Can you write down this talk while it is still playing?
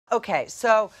Okay,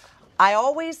 so I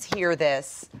always hear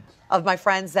this of my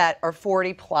friends that are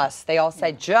 40 plus. They all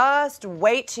say, just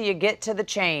wait till you get to the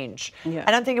change. Yeah.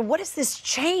 And I'm thinking, what is this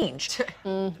change?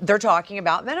 They're talking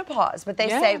about menopause, but they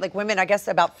say, like women, I guess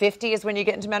about 50 is when you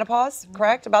get into menopause,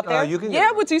 correct? About there?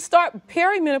 But you start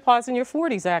perimenopause in your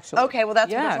 40s, actually. Okay, well,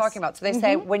 that's what they're talking about. So they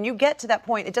say when you get to that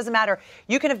point, it doesn't matter.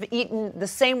 You can have eaten the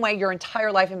same way your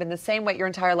entire life and been the same weight your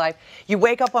entire life. You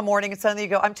wake up one morning and suddenly you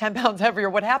go, I'm 10 pounds heavier.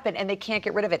 What happened? And they can't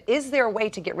get rid of it. Is there a way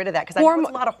to get rid of that? Because I know it's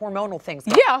a lot of hormonal things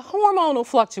going on. Hormonal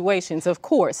fluctuations, of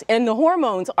course. And the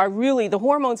hormones are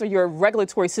your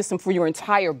regulatory system for your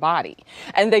entire body.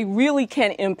 And they really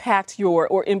can impact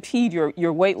or impede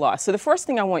your weight loss. So the first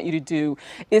thing I want you to do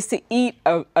is to eat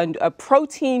a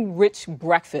protein-rich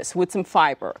breakfast with some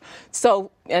fiber.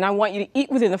 And I want you to eat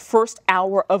within the first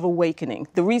hour of awakening.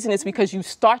 The reason is because you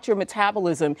start your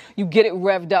metabolism, you get it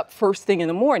revved up first thing in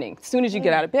the morning, as soon as you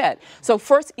get out of bed. So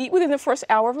first, eat within the first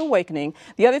hour of awakening.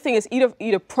 The other thing is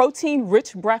eat a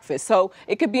protein-rich breakfast. So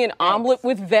it could be an omelet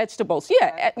with vegetables.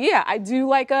 Yeah, I do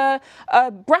like a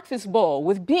breakfast bowl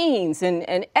with beans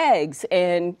and eggs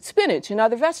and spinach and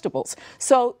other vegetables.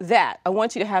 So I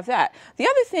want you to have that. The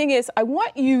other thing is I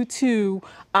want you to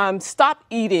stop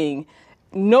eating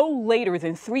no later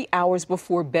than 3 hours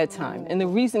before bedtime. And the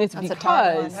reason is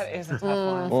because, that is a tough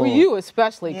one. for you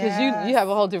especially, because you have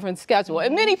a whole different schedule.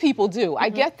 And many people do. I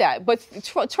get that. But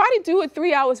try to do it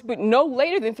 3 hours, but no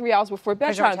later than 3 hours before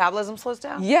bedtime. Because your metabolism slows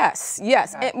down? Yes.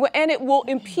 Okay. And it will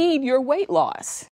impede your weight loss.